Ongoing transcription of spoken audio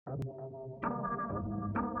Tell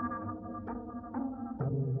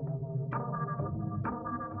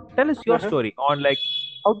us your Mhm. story on like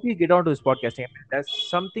how did you get onto this podcasting? I mean, that's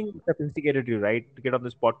something that instigated you, right, to get on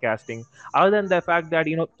this podcasting. Other than the fact that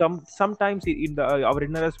sometimes in the our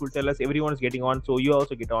ignorance will tell us everyone is getting on, so you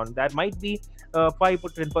also get on. That might be 5 or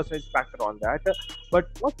 10% factor on that. But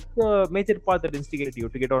what's the major part that instigated you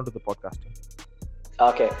to get onto the podcasting?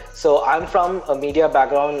 Okay, so I'm from a media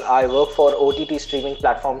background. I work for OTT streaming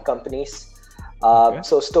platform companies. Okay.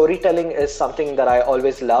 So storytelling is something that I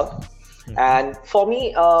always loved. Hmm. And for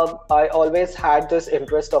me, I always had this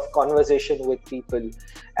interest of conversation with people.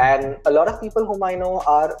 And a lot of people whom I know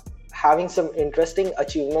are having some interesting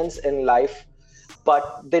achievements in life,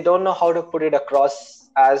 but they don't know how to put it across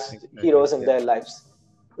as Exactly. heroes in Yeah. their lives,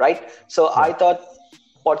 right? So I Yeah. thought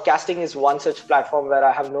podcasting is one such platform where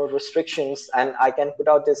I have no restrictions and I can put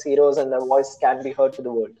out these heroes and their voice can be heard to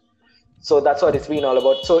the world. So that's what it's been all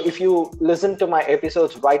about. So if you listen to my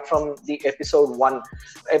episodes right from the episode one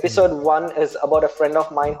is about a friend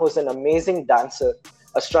of mine who's an amazing dancer,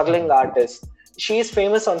 a struggling artist. She is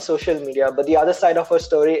famous on social media, but the other side of her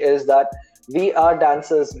story is that we are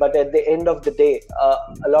dancers, but at the end of the day,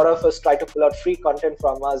 a lot of us try to pull out free content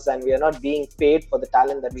from us and we are not being paid for the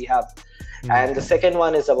talent that we have. And the second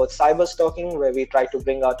one is about cyber stalking, where we try to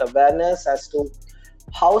bring out awareness as to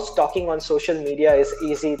how stalking on social media is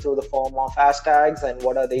easy through the form of hashtags and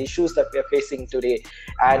what are the issues that we are facing today.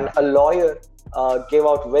 And a lawyer gave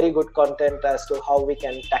out very good content as to how we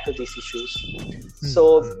can tackle these issues.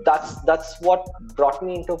 So that's what brought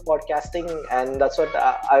me into podcasting, and that's what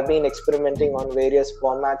I've been experimenting on various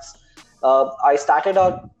formats. I started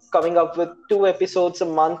out coming up with 2 episodes a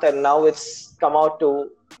month, and now it's come out to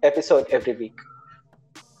episode every week.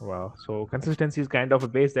 Wow. So consistency is kind of a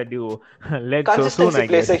base that you led so soon, Consistency I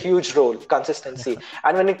plays guess. a huge role. Consistency.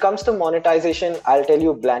 And when it comes to monetization, I'll tell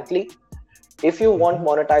you blankly, if you want Mhm.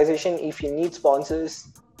 monetization, if you need sponsors,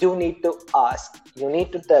 you need to ask, you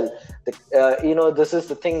need to tell that this is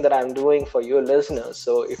the thing that I'm doing for your listeners.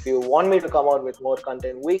 So if you want me to come out with more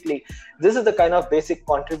content weekly, this is the kind of basic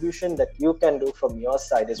contribution that you can do from your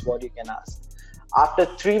side, is what you can ask. After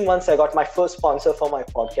 3 months, I got my first sponsor for my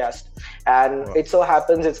podcast, and Wow. it so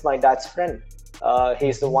happens it's my dad's friend.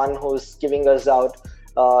 He's the Mhm. one who's giving us out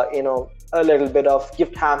a little bit of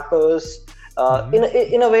gift hampers. Mhm.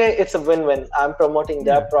 In a way, it's a win-win. I'm promoting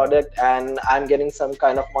their Yeah. product and I'm getting some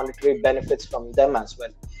kind of monetary benefits from them as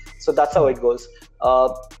well. So that's how Hmm. it goes.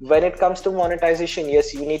 When it comes to monetization,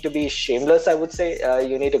 yes, you need to be shameless, I would say.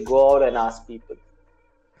 You need to go out and ask people.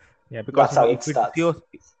 Yeah, because That's you know how it starts.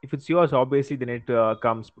 if it's yours, obviously then it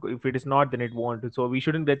comes. If it is not, then it won't. So we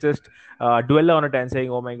shouldn't just dwell on it and saying,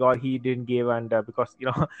 "Oh my God, he didn't give," and because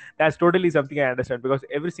that's totally something I understand. Because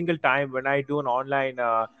every single time when I do an online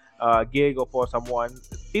gig or for someone,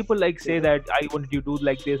 people like say Hmm. that I wanted you to do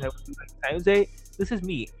like this. I want to do like this. I would say this is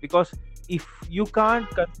me because if you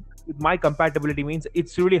can't with my compatibility means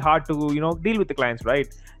it's really hard to deal with the clients, right?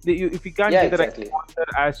 If you can't Yeah, get the right exactly. sponsor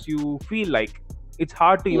as you feel like, it's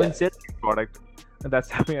hard to Yeah, even sell the product. And that's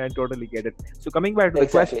something I totally get it. So coming back to the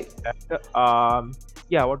question, exactly.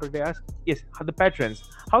 yeah, what would I ask? Yes, the patrons.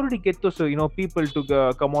 How did you get those people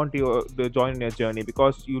to come on to to join your journey?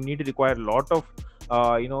 Because you need to require a lot of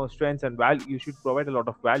strengths and value. You should provide a lot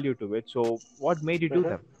of value to it. So what made you do Hmm.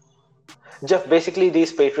 them? Jeff, basically,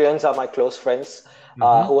 these Patreons are my close friends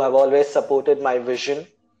Mm-hmm. who have always supported my vision.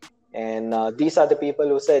 And these are the people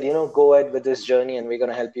who said, go ahead with this journey and we're going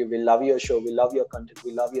to help you. We love your show. We love your content.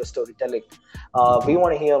 We love your storytelling. We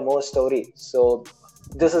want to hear more stories. So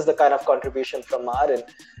this is the kind of contribution from our end.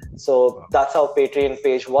 So Wow. that's how Patreon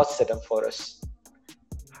page was set up for us.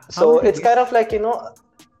 How So did you it's get? kind of like,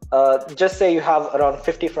 just say you have around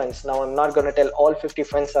 50 friends. Now, I'm not going to tell all 50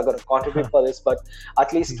 friends are going to contribute for this, but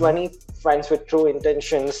at least Mm-hmm. 20 friends with true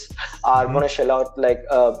intentions are Mm-hmm. going to shell out like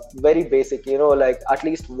very basic, like at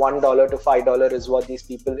least $1 to $5 is what these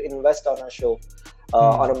people invest on a show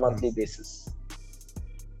on a Mm-hmm. monthly basis.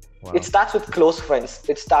 It Wow. starts with close friends,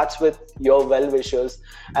 it starts with your well wishers,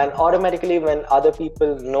 and automatically when other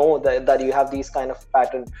people know that you have these kind of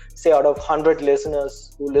pattern, say out of 100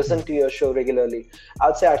 listeners who listen to your show regularly,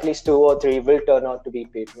 I'd say at least two or three will turn out to be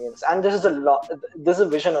patrons. And this is a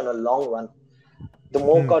vision on a long run. The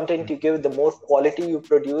more Mm-hmm. content you give, the more quality you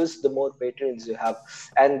produce, the more patrons you have.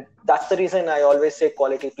 And that's the reason I always say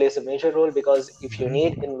quality plays a major role, because if you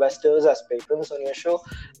need Mm-hmm. investors as patrons on your show,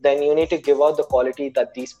 then you need to give out the quality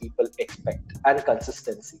that these people expect, and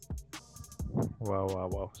consistency. Wow, wow,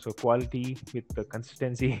 wow. So quality with the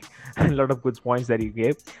consistency and a lot of good points that you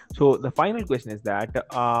gave. So the final question is that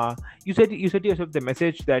you said to yourself the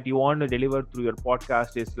message that you want to deliver through your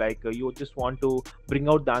podcast is like you just want to bring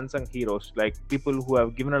out the unsung heroes, like people who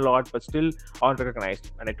have given a lot but still aren't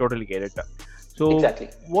recognized. And I totally get it. So Exactly.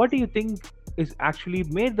 what do you think is actually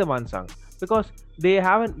made them unsung? Because they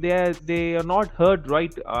haven't they are not heard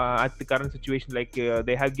right at the current situation, like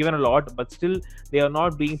they have given a lot but still they are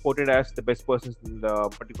not being portrayed as the best persons in the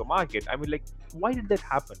particular market. I mean, like, why did that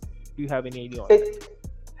happen? Do you have any idea on that? It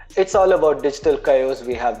it's all about digital chaos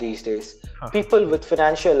we have these days. Huh. People with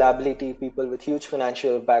financial ability, people with huge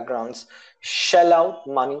financial backgrounds, shell out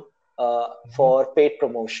money Mhm. for paid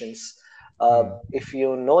promotions. Hmm. If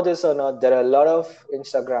you know this or not, there are a lot of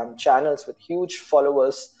Instagram channels with huge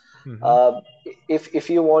followers. Mhm. Uh, if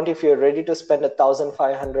you want, if you're ready to spend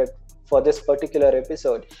 1,500 for this particular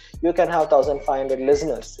episode, you can have 1,500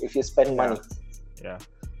 listeners if you spend Yeah, money. yeah.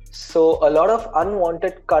 So a lot of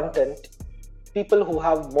unwanted content, people who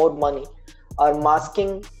have more money are Mhm.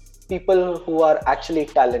 masking people who are actually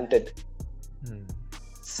talented. Hmm.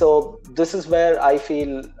 So this is where I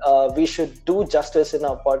feel we should do justice in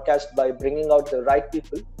our podcast by bringing out the right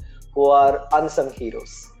people who are unsung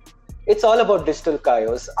heroes. It's all about digital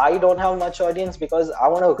chaos. I don't have much audience because I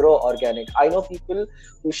want to grow organic. I know people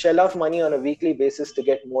who shell out money on a weekly basis to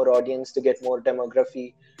get more audience, to get more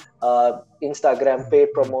demography, Instagram paid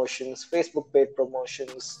Mhm. promotions, Facebook paid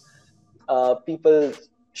promotions. People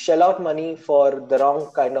shell out money for the wrong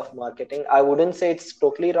kind of marketing. I wouldn't say it's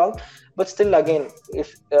totally wrong, but still, Mhm. again,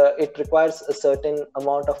 if it requires a certain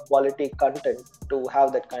amount of quality content to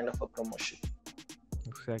have that kind of a promotion.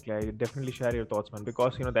 Exactly. I definitely share your thoughts, man.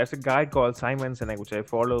 Because there's a guy called Simon Sinek which I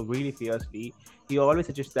follow really fiercely. He always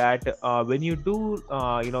suggests that when you do,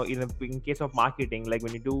 in case of marketing, like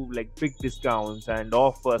when you do like big discounts and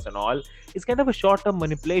offers and all, it's kind of a short-term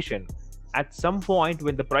manipulation. At some point,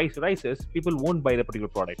 when the price rises, people won't buy the particular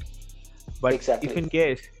product. But if Exactly. in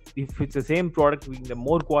case if it's the same product with the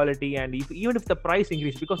more quality, and if even if the price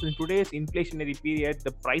increase, because in today's inflationary period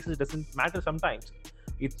the prices doesn't matter sometimes,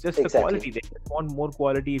 it's just the Exactly. quality. They just want more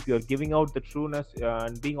quality. If you're giving out the trueness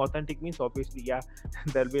and being authentic means, obviously, yeah,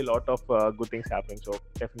 there'll be a lot of good things happening, so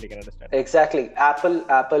definitely can understand that. Exactly.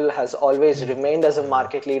 Apple has always Hmm. remained as a Hmm.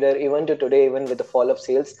 market leader even to today, even with the fall of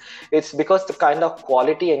sales. It's because the kind of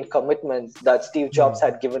quality and commitment that Steve Jobs Hmm.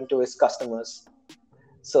 had given to his customers.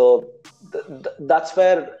 So that's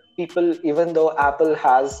where people, even though Apple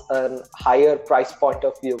has a higher price point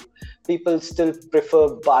of view, people still prefer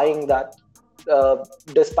buying that uh,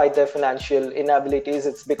 despite their financial inabilities.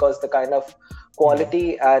 It's because the kind of Hmm.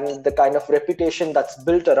 quality and the kind of reputation that's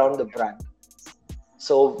built around the brand.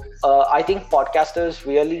 So I think podcasters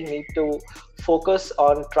really need to focus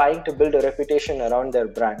on trying to build a reputation around their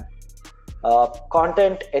brand.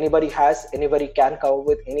 Content anybody has, anybody can cover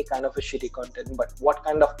with any kind of a shitty content, but what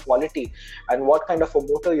kind of quality and what kind of a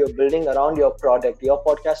motor you're building around your product? Your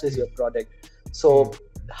podcast is Hmm. your product. Hmm. So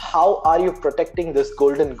how are you protecting this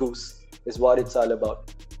golden goose is what it's all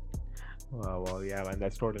about. Wow, wow, yeah, man,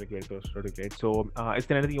 that's totally great. That's totally great. So, is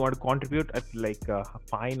there anything you want to contribute at like a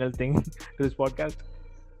final thing to this podcast?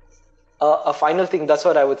 A final thing, that's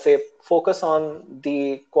what I would say: focus on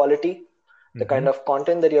the quality, the Mm-hmm. kind of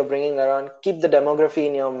content that you're bringing around. Keep the demography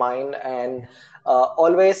in your mind, and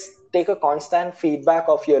always take a constant feedback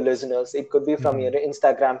of your listeners. It could be from Mm-hmm. your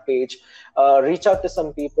Instagram page. Reach out to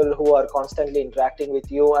some people who are constantly interacting with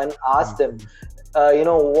you and ask them,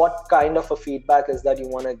 Mm-hmm. what kind of a feedback is that you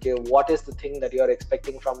want to give? What is the thing that you're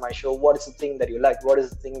expecting from my show? What is the thing that you liked? What is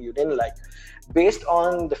the thing you didn't like? Based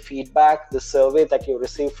on the feedback, the survey that you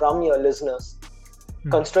receive from your listeners,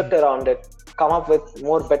 construct around it, come up with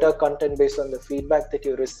more better content based on the feedback that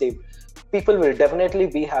you receive. People will definitely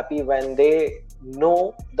be happy when they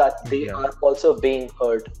know that they Yeah, are also being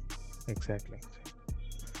heard. exactly.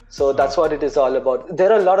 So Uh, that's what it is all about.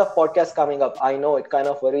 There are a lot of podcasts coming up. I know it kind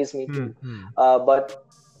of worries me too. hmm. But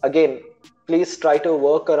again, please try to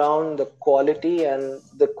work around the quality and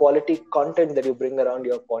the quality content that you bring around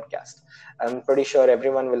your podcast. I'm pretty sure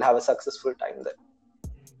everyone will have a successful time there.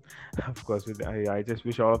 Of course, I just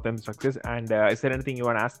wish all of them success. And is there anything you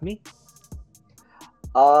want to ask me?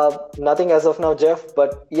 Nothing as of now, Jeff.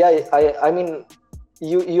 But yeah, I mean,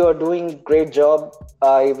 you are doing great job.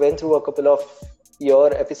 I went through a couple of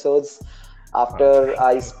your episodes Wow, after thank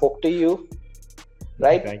I you. spoke to you,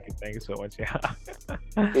 right? Thank you so much. Yeah.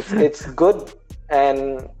 It's good,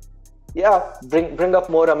 and yeah, bring up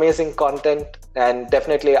more amazing content, and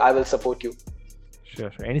definitely I will support you.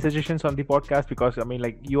 Sure, sure. Any suggestions on the podcast? Because I mean,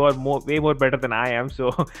 like, you are way more better than I am.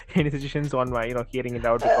 So, any suggestions on my, hearing it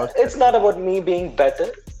out? Because It's not about me being better.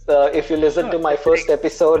 If you listen to my first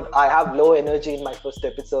episode, I have low energy in my first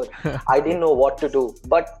episode. I Okay. didn't know what to do,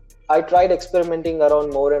 but I tried experimenting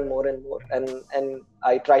around more and more and more, and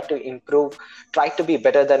I tried to improve, tried to be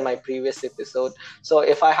better than my previous episode. So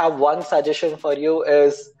if I have one suggestion for you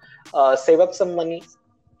is, save up some money,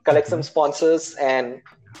 collect some Mhm. sponsors, and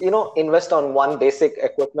invest on one basic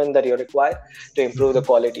equipment that you require to improve the Mhm.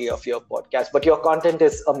 quality of your podcast. But your content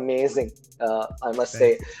is amazing, I must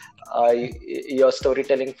Thank say. Your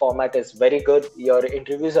storytelling format is very good, your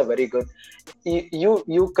interviews are very good.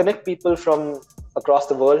 You connect people from across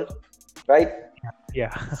the world, right? you.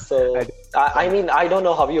 Yeah. I So do. I mean, I don't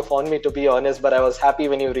know how you found me, to be honest, but I was happy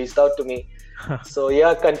when you reached out to me. So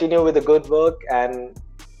yeah, continue with the good work and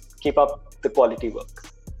keep up the quality work.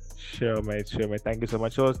 Sure, mate. Sure, mate. Thank you so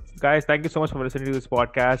much. So, guys, thank you so much for listening to this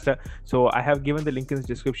podcast. So, I have given the link in the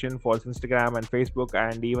description for Instagram and Facebook,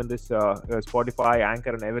 and even this Spotify,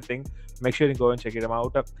 Anchor, and everything. Make sure you go and check them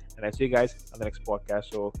out. And I'll see you guys on the next podcast.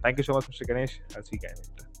 So, thank you so much, Mr. Ganesh. I'll see you guys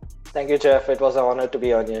later. Thank you, Jeff. It was an honor to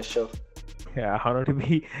be on your show. Yeah, honor to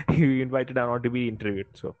be you invited, honor to be interviewed.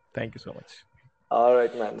 So, thank you so much. All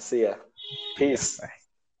right, man. See ya. Yeah, Peace. bye.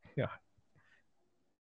 Yeah.